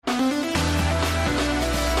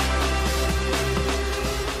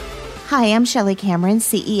Hi, I'm Shelley Cameron,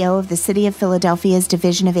 CEO of the City of Philadelphia's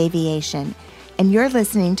Division of Aviation, and you're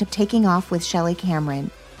listening to Taking Off with Shelley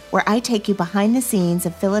Cameron, where I take you behind the scenes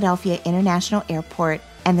of Philadelphia International Airport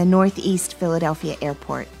and the Northeast Philadelphia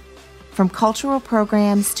Airport. From cultural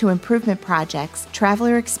programs to improvement projects,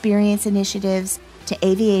 traveler experience initiatives, to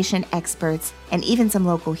aviation experts, and even some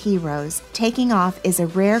local heroes, Taking Off is a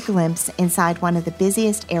rare glimpse inside one of the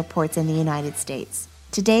busiest airports in the United States.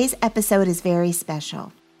 Today's episode is very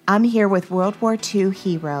special. I'm here with World War II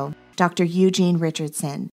hero, Dr. Eugene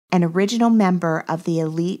Richardson, an original member of the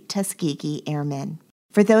elite Tuskegee Airmen.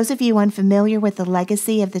 For those of you unfamiliar with the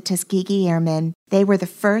legacy of the Tuskegee Airmen, they were the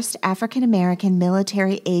first African-American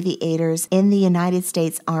military aviators in the United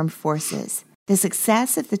States Armed Forces. The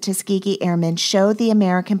success of the Tuskegee Airmen showed the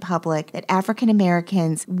American public that African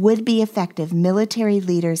Americans would be effective military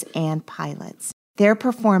leaders and pilots. Their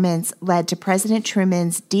performance led to President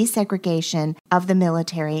Truman's desegregation of the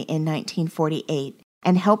military in 1948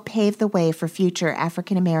 and helped pave the way for future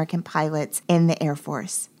African American pilots in the Air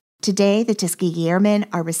Force. Today, the Tuskegee Airmen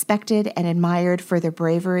are respected and admired for their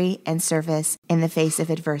bravery and service in the face of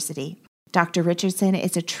adversity. Dr. Richardson,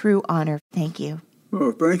 it's a true honor. Thank you.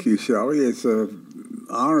 Well, thank you, Shelley. It's an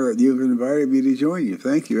honor that you've invited me to join you.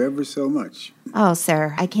 Thank you ever so much. Oh,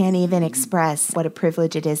 sir, I can't even express what a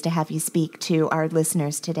privilege it is to have you speak to our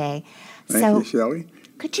listeners today. Thank you, Shelley.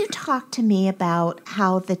 Could you talk to me about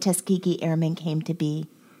how the Tuskegee Airmen came to be?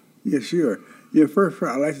 Yeah, sure. First,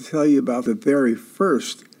 I'd like to tell you about the very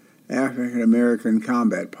first African-American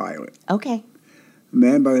combat pilot. Okay. A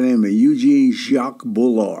man by the name of Eugene Jacques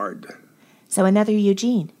Bullard. So another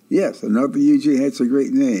Eugene. Yes, another Eugene. That's a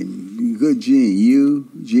great name. Good Gene.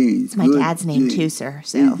 Eugene. It's my dad's name too, sir.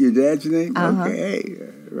 So. Your dad's name? Uh-huh. Okay.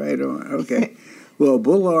 Right on. Okay. Well,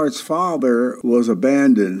 Bullard's father was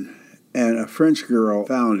abandoned, and a French girl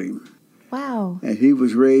found him. Wow. And he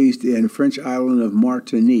was raised in the French island of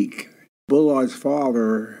Martinique. Bullard's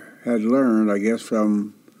father had learned, I guess,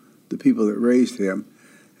 from the people that raised him,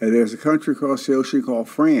 that there's a country across the ocean called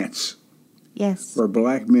France. Yes. Where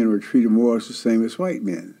black men were treated more or less the same as white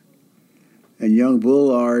men. And young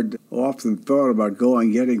Bullard often thought about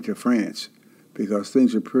getting to France because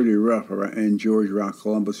things were pretty rough around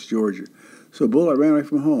Columbus, Georgia. So Bullard ran away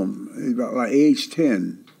from home. He was about like age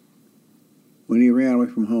 10 when he ran away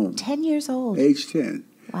from home. 10 years old. Age 10.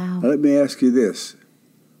 Wow. Now, let me ask you this.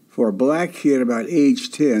 For a black kid about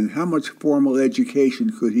age 10, how much formal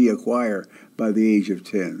education could he acquire by the age of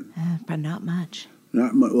 10? But not much.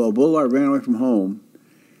 Not much. Well, Bullard ran away from home,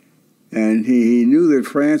 and he knew that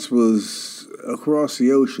France was across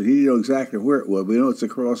the ocean. He didn't know exactly where it was, but he knew it's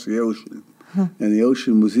across the ocean. Huh. And the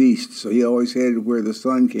ocean was east, so he always headed where the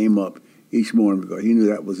sun came up each morning because he knew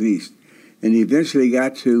that was east. And he eventually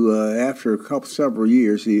got to, after several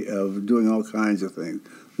years of doing all kinds of things,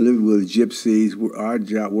 living with gypsies,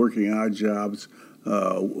 working odd jobs,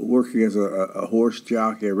 working as a horse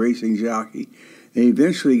jockey, a racing jockey. And he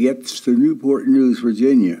eventually gets to Newport News,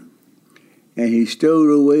 Virginia. And he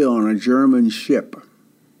stowed away on a German ship.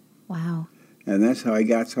 Wow. And that's how he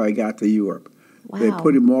got to Europe. Wow. They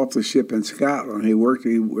put him off the ship in Scotland. He worked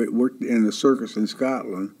in the circus in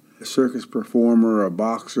Scotland, a circus performer, a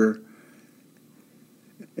boxer.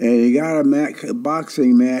 And he got a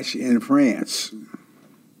boxing match in France,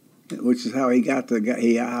 which is how he got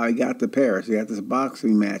to Paris. He got this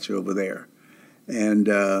boxing match over there. And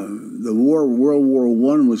World War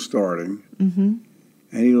I was starting, mm-hmm.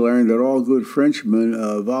 and he learned that all good Frenchmen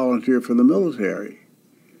volunteered for the military.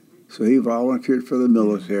 So he volunteered for the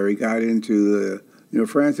military, got into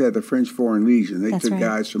France had the French Foreign Legion. They took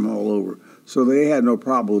guys from all over. So they had no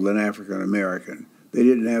problem with an African American. They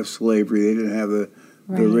didn't have slavery. They didn't have the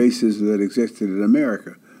racism that existed in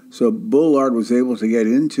America. So Bullard was able to get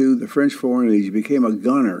into the French Foreign Legion, became a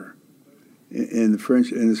gunner in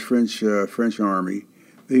this French army.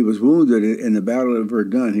 He was wounded in the Battle of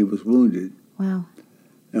Verdun. He was wounded. Wow.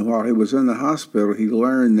 And while he was in the hospital, he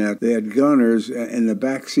learned that they had gunners in the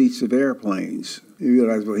back seats of airplanes. He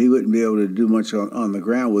realized, he wouldn't be able to do much on the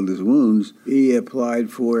ground with his wounds. He applied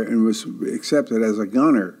for and was accepted as a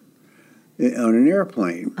gunner on an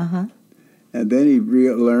airplane. Uh-huh. And then he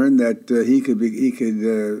learned that he could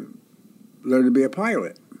learn to be a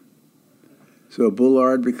pilot. So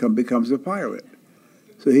Bullard becomes a pilot.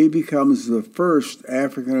 So he becomes the first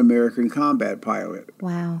African-American combat pilot.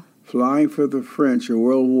 Wow. Flying for the French in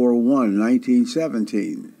World War I,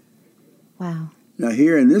 1917. Wow. Now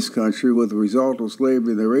here in this country, with the result of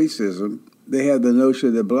slavery and the racism, they had the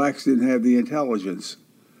notion that blacks didn't have the intelligence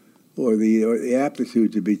or the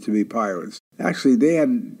aptitude to be pilots. Actually, they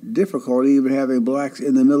had difficulty even having blacks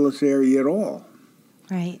in the military at all.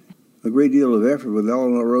 Right. a great deal of effort with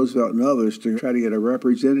Eleanor Roosevelt and others to try to get a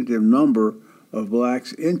representative number of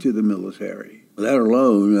blacks into the military, let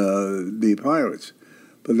alone be pilots.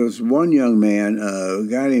 But there was one young man, a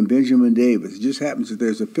guy named Benjamin Davis. It just happens that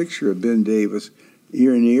there's a picture of Ben Davis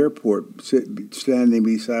here in the airport standing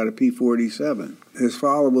beside a P-47. His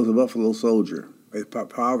father was a Buffalo soldier. His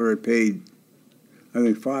father had paid, I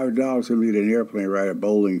think, $5 to get an airplane ride at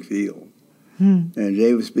Bowling Field. And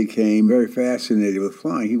Davis became very fascinated with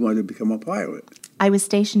flying. He wanted to become a pilot. I was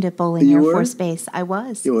stationed at Bowling Air Force Base. I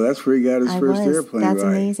was. Yeah, well, that's where he got his first airplane ride. That's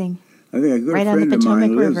amazing. I think a good right friend of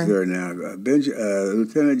mine lives River. there now.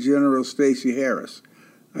 Lieutenant General Stacey Harris.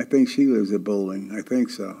 I think she lives at Bowling. I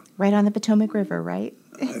think so. Right on the Potomac River, right?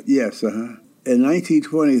 Yes, In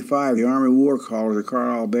 1925, the Army War College at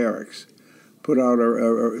Carlisle Barracks put out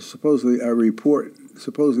supposedly a report,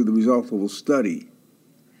 supposedly the result of a study.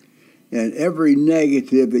 And every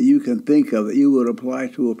negative that you can think of that you would apply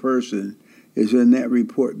to a person is in that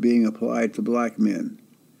report being applied to black men.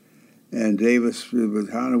 And Davis was,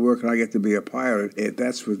 how in the world can I get to be a pilot if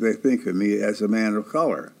that's what they think of me as a man of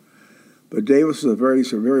color? But Davis was a very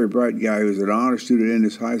bright guy. He was an honor student in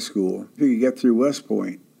his high school. If he could get through West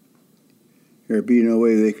Point, there'd be no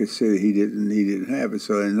way they could say that he didn't have it.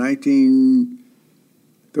 So in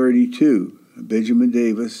 1932, Benjamin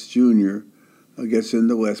Davis, Jr., gets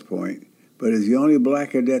into West Point, but is the only black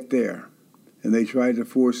cadet there. And they tried to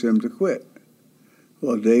force him to quit.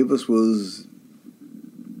 Well, Davis was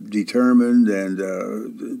determined and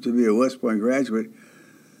to be a West Point graduate.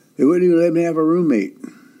 They wouldn't even let him have a roommate.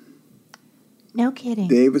 No kidding.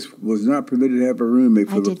 Davis was not permitted to have a roommate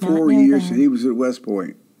for the 4 years that he was at West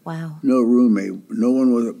Point. Wow. No roommate. No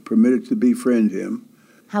one was permitted to befriend him.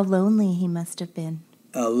 How lonely he must have been.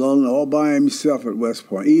 Alone, all by himself at West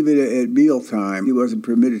Point. Even at mealtime, he wasn't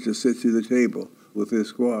permitted to sit to the table with his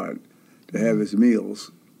squad to have his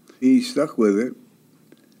meals. He stuck with it.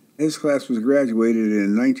 His class was graduated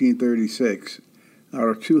in 1936. Out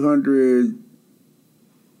of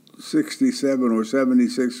 267 or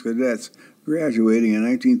 76 cadets graduating in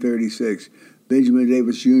 1936, Benjamin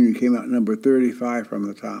Davis Jr. came out number 35 from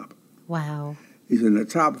the top. Wow. He's in the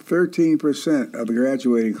top 13% of the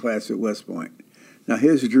graduating class at West Point. Now,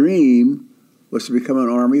 his dream was to become an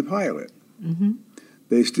Army pilot. Mm-hmm.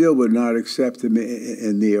 They still would not accept him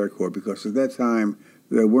in the Air Corps because at that time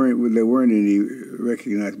there weren't any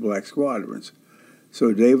recognized black squadrons.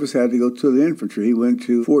 So Davis had to go to the infantry. He went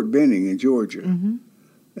to Fort Benning in Georgia. Mm-hmm.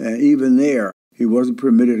 And even there, he wasn't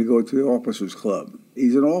permitted to go to the officers' club.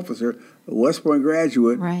 He's an officer, a West Point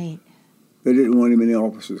graduate. Right. They didn't want him in the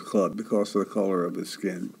officers' club because of the color of his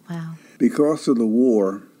skin. Wow. Because of the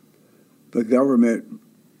war, the government,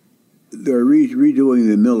 they're redoing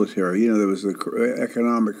the military. You know, there was the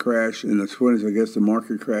economic crash in the 20s, I guess the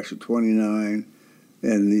market crash of 29,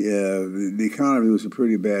 and the economy was in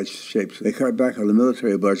pretty bad shape. So they cut back on the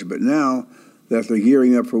military budget. But now that they're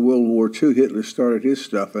gearing up for World War II, Hitler started his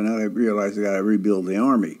stuff, and now they realize they got to rebuild the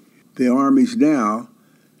army. The armies now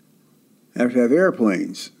have to have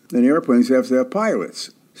airplanes, and airplanes have to have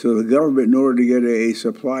pilots. So the government, in order to get a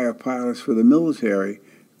supply of pilots for the military,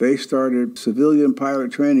 they started civilian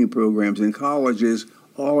pilot training programs in colleges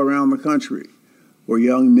all around the country where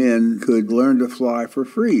young men could learn to fly for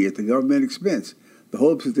free at the government expense. The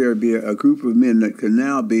hopes that there would be a group of men that could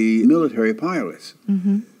now be military pilots.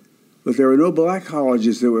 Mm-hmm. But there were no black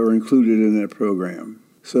colleges that were included in that program.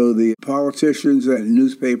 So the politicians and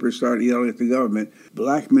newspapers started yelling at the government,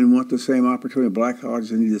 black men want the same opportunity, black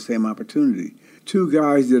colleges need the same opportunity. Two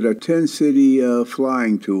guys did a 10-city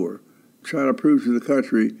flying tour, try to prove to the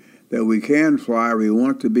country that we can fly, we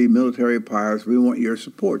want to be military pilots, we want your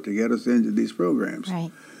support to get us into these programs.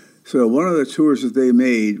 Right. So one of the tours that they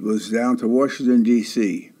made was down to Washington,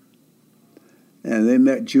 D.C., and they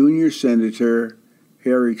met junior Senator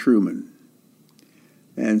Harry Truman.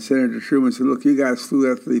 And Senator Truman said, look, you guys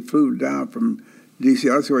flew down from D.C.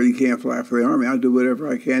 I swear you can't fly for the Army. I'll do whatever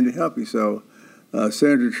I can to help you. So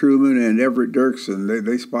Senator Truman and Everett Dirksen,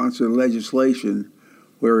 they sponsored legislation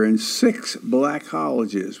wherein 6 black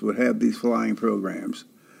colleges would have these flying programs.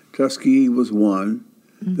 Tuskegee was one.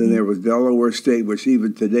 Mm-hmm. Then there was Delaware State, which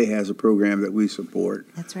even today has a program that we support.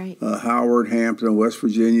 That's right. Howard, Hampton, West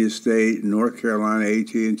Virginia State, North Carolina,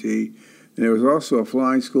 AT&T. And there was also a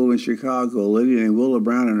flying school in Chicago. A lady named Willa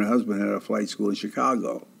Brown and her husband had a flight school in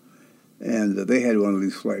Chicago. And they had one of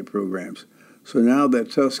these flight programs. So now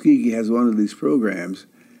that Tuskegee has one of these programs,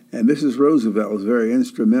 and Mrs. Roosevelt was very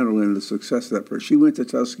instrumental in the success of that. She went to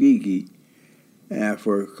Tuskegee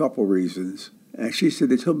for a couple reasons. And she said,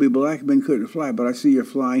 they told me black men couldn't fly, but I see you're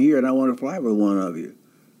flying here, and I want to fly with one of you.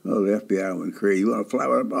 Oh, the FBI went crazy. You want to fly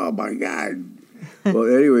with him? Oh, my God. Well,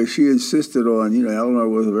 anyway, she insisted on, Eleanor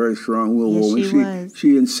was a very strong-willed woman. She was.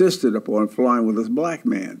 She insisted upon flying with this black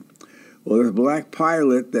man. Well, this black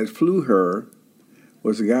pilot that flew her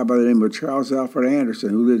was a guy by the name of Charles Alfred Anderson,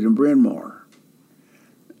 who lived in Bryn Mawr.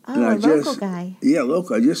 Oh, a local guy. Yeah,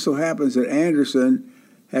 local. It just so happens that Anderson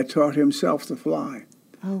had taught himself to fly.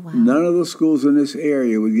 Oh, wow. None of the schools in this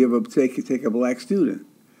area would take a black student.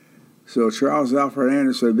 So Charles Alfred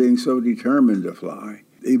Anderson, being so determined to fly,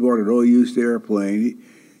 he bought an old-used airplane.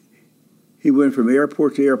 He went from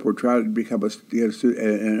airport to airport, tried to become a student,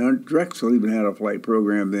 and Drexel even had a flight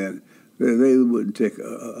program then. They wouldn't take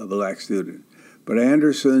a black student. But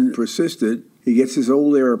Anderson persisted. He gets his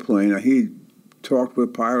old airplane. Now, he talked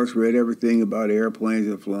with pilots, read everything about airplanes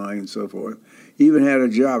and flying and so forth. He even had a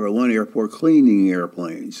job at one airport cleaning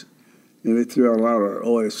airplanes. And they threw out a lot of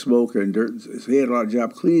oil, smoke, and dirt. So he had a lot of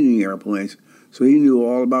job cleaning airplanes. So he knew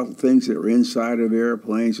all about the things that were inside of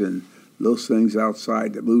airplanes and those things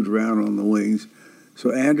outside that moved around on the wings.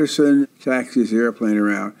 So Anderson taxied his airplane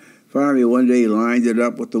around. Finally, one day he lined it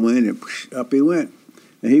up with the wind, and up he went.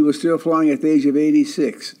 And he was still flying at the age of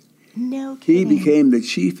 86. No kidding. He became the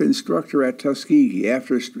chief instructor at Tuskegee.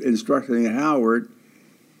 After instructing at Howard,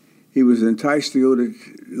 he was enticed to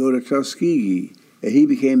go to Tuskegee, and he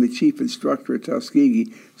became the chief instructor at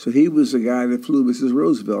Tuskegee. So he was the guy that flew Mrs.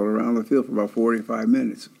 Roosevelt around the field for about 45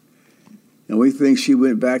 minutes. And we think she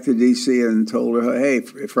went back to D.C. and told her, hey,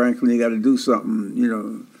 Franklin, you got to do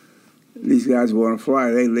something. These guys want to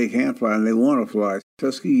fly. They can't fly, and they want to fly.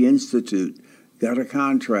 Tuskegee Institute got a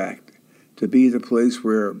contract to be the place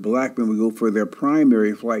where black men would go for their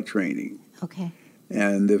primary flight training. Okay.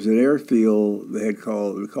 And there's an airfield they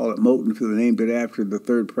call it Moton Field. They named it after the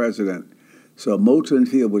third president. So Moton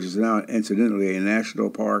Field, which is now incidentally a national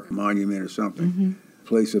park monument or something,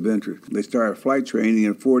 place of interest. They started flight training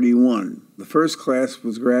in 41. The first class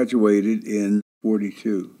was graduated in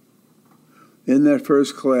 42. In that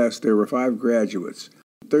first class, there were 5 graduates.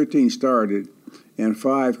 13 started, and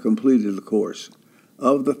 5 completed the course.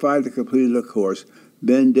 Of the 5 that completed the course,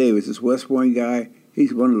 Ben Davis, this West Point guy,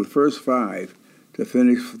 he's one of the first 5 to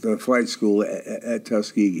finish the flight school at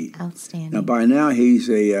Tuskegee. Outstanding. Now, by now, he's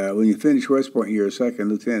when you finish West Point, you're a second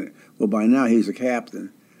lieutenant. Well, by now, he's a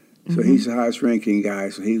captain. So he's the highest-ranking guy,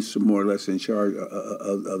 so he's more or less in charge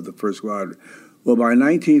of the first squadron. Well, by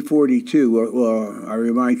 1942, I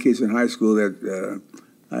remind kids in high school that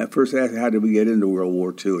I first asked, how did we get into World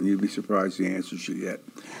War II? And you'd be surprised the answers you get.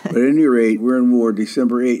 But at any rate, we're in war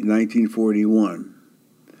December 8, 1941.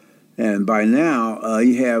 And by now,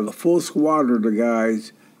 you have a full squadron of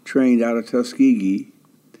guys trained out of Tuskegee,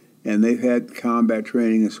 and they've had combat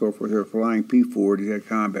training and so forth. They're flying P-40s, they had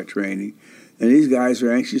combat training. And these guys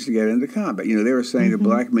are anxious to get into combat. They were saying that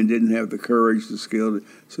black men didn't have the courage, the skill.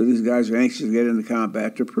 So these guys are anxious to get into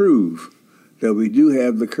combat to prove that we do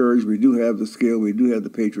have the courage, we do have the skill, we do have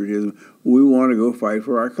the patriotism. We want to go fight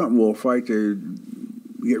for our country. We'll fight to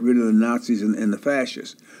get rid of the Nazis and the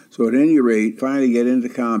fascists. So at any rate, finally get into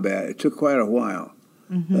combat. It took quite a while.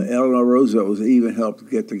 Eleanor Roosevelt was even helped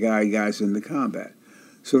get the guys into combat.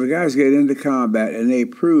 So the guys get into combat, and they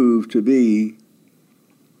prove to be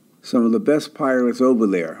some of the best pilots over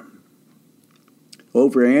there.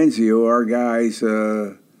 Over Anzio, our guys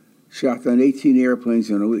shot down 18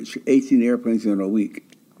 airplanes in a week.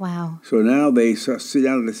 Wow. So now they sit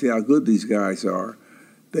down to see how good these guys are.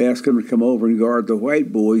 They ask them to come over and guard the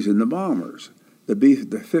white boys and the bombers. The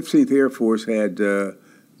 15th Air Force had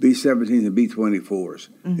B-17s and B-24s.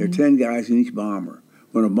 There are 10 guys in each bomber.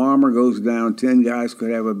 When a bomber goes down, 10 guys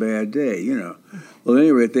could have a bad day, Well,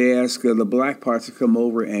 anyway, they ask the black pilots to come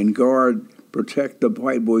over and protect the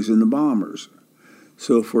white boys and the bombers.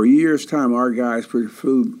 So for a year's time, our guys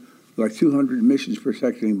flew like 200 missions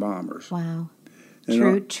protecting bombers. Wow.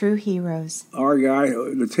 And true heroes. Our guy,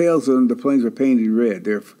 the tails of the planes are painted red.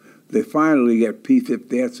 They finally get P-50.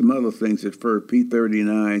 They had some other things at first,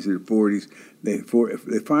 P-39s and 40s. They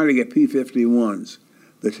finally get P-51s.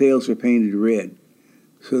 The tails are painted red.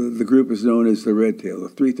 So the group is known as the Red Tail, the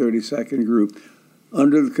 332nd Group,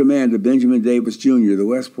 under the command of Benjamin Davis, Jr., the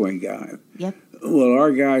West Point guy. Yep. Well,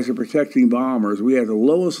 our guys are protecting bombers. We had the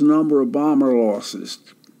lowest number of bomber losses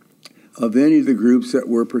of any of the groups that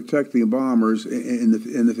were protecting bombers in the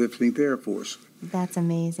 15th Air Force. That's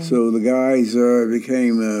amazing. So the guys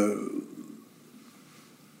became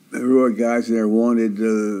heroic guys,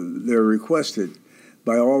 and they're requested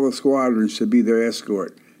by all the squadrons to be their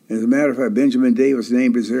escort. As a matter of fact, Benjamin Davis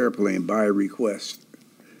named his airplane by request,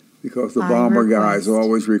 because the bomber guys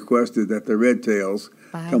always requested that the Red Tails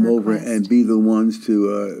come over and be the ones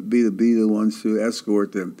to be the ones to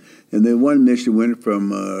escort them. And then one mission went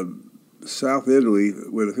from South Italy,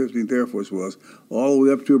 where the 15th Air Force was, all the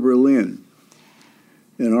way up to Berlin.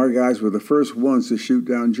 And our guys were the first ones to shoot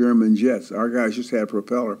down German jets. Our guys just had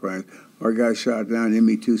propeller planes. Our guys shot down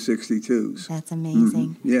Me-262s. That's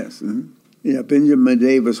amazing. Mm-hmm. Yes. Mm-hmm. Yeah, Benjamin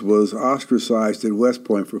Davis was ostracized at West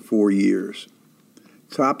Point for 4 years.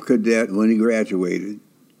 Top cadet when he graduated.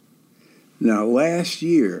 Now, last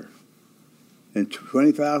year, in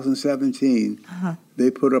 2017, they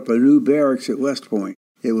put up a new barracks at West Point.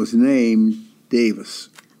 It was named Davis.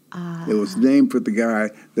 It was named for the guy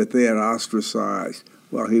that they had ostracized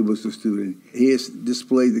while he was a student. He has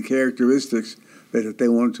displayed the characteristics that they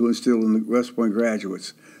wanted to instill in the West Point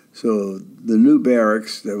graduates. So the new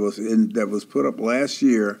barracks that was put up last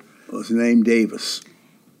year was named Davis.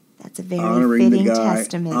 That's a very fitting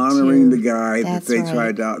testament. Honoring the guy that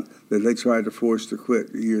they tried to force to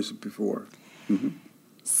quit years before. Mm-hmm.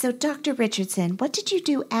 So, Dr. Richardson, what did you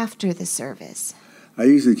do after the service? I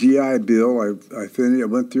used a GI Bill. I finished. I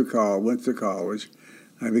went to college.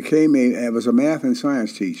 I was a math and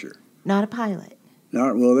science teacher. Not a pilot.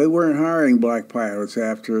 Well, they weren't hiring black pilots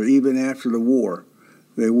even after the war.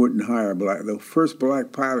 They wouldn't hire black. The first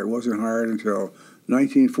black pilot wasn't hired until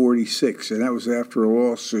 1946, and that was after a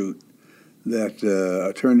lawsuit that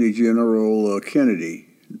Attorney General Kennedy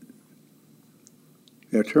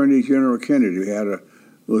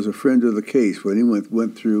was a friend of the case when he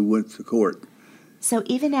went to court. So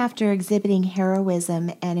even after exhibiting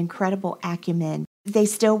heroism and incredible acumen, they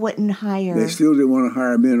still wouldn't hire... They still didn't want to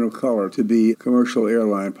hire men of color to be commercial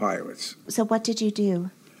airline pilots. So what did you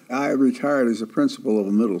do? I retired as a principal of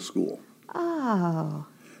a middle school. Oh.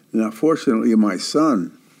 Now, fortunately, my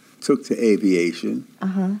son took to aviation,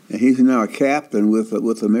 and he's now a captain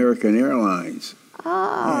with American Airlines.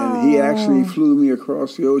 Oh. And he actually flew me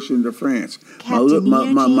across the ocean to France. Captain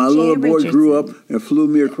my little boy Richardson grew up and flew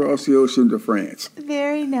me across the ocean to France.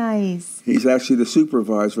 Very nice. He's actually the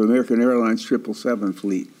supervisor of American Airlines 777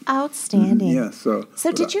 fleet. Outstanding. Yeah. So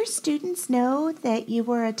did your students know that you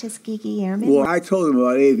were a Tuskegee Airman? Well, I told them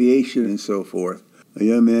about aviation and so forth. A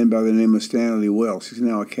young man by the name of Stanley Wells. He's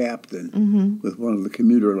now a captain with one of the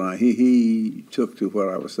commuter lines. He took to what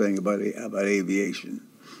I was saying about aviation.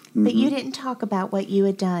 But you didn't talk about what you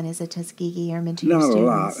had done as a Tuskegee Airman to your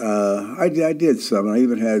students. Not a lot. I did some. I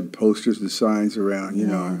even had posters and signs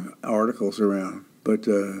around, articles around, but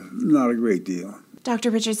not a great deal.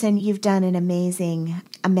 Dr. Richardson, you've done an amazing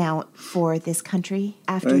amount for this country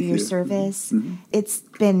after your service. Mm-hmm. It's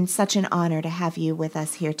been such an honor to have you with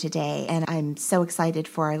us here today, and I'm so excited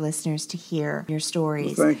for our listeners to hear your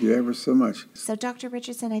stories. Well, thank you ever so much. So, Dr.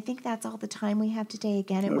 Richardson, I think that's all the time we have today.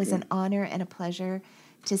 Again, it was an honor and a pleasure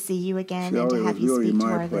to see you again and to have you speak to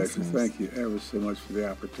our listeners. Thank you ever so much for the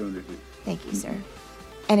opportunity. Thank you, sir.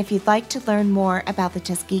 And if you'd like to learn more about the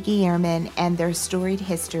Tuskegee Airmen and their storied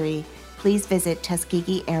history, please visit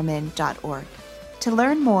TuskegeeAirmen.org. To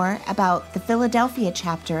learn more about the Philadelphia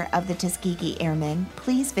chapter of the Tuskegee Airmen,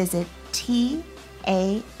 please visit TAIPhila.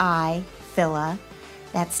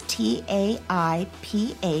 That's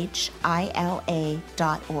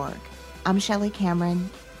TAIPHILA.org. I'm Shelley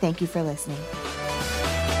Cameron. Thank you for listening.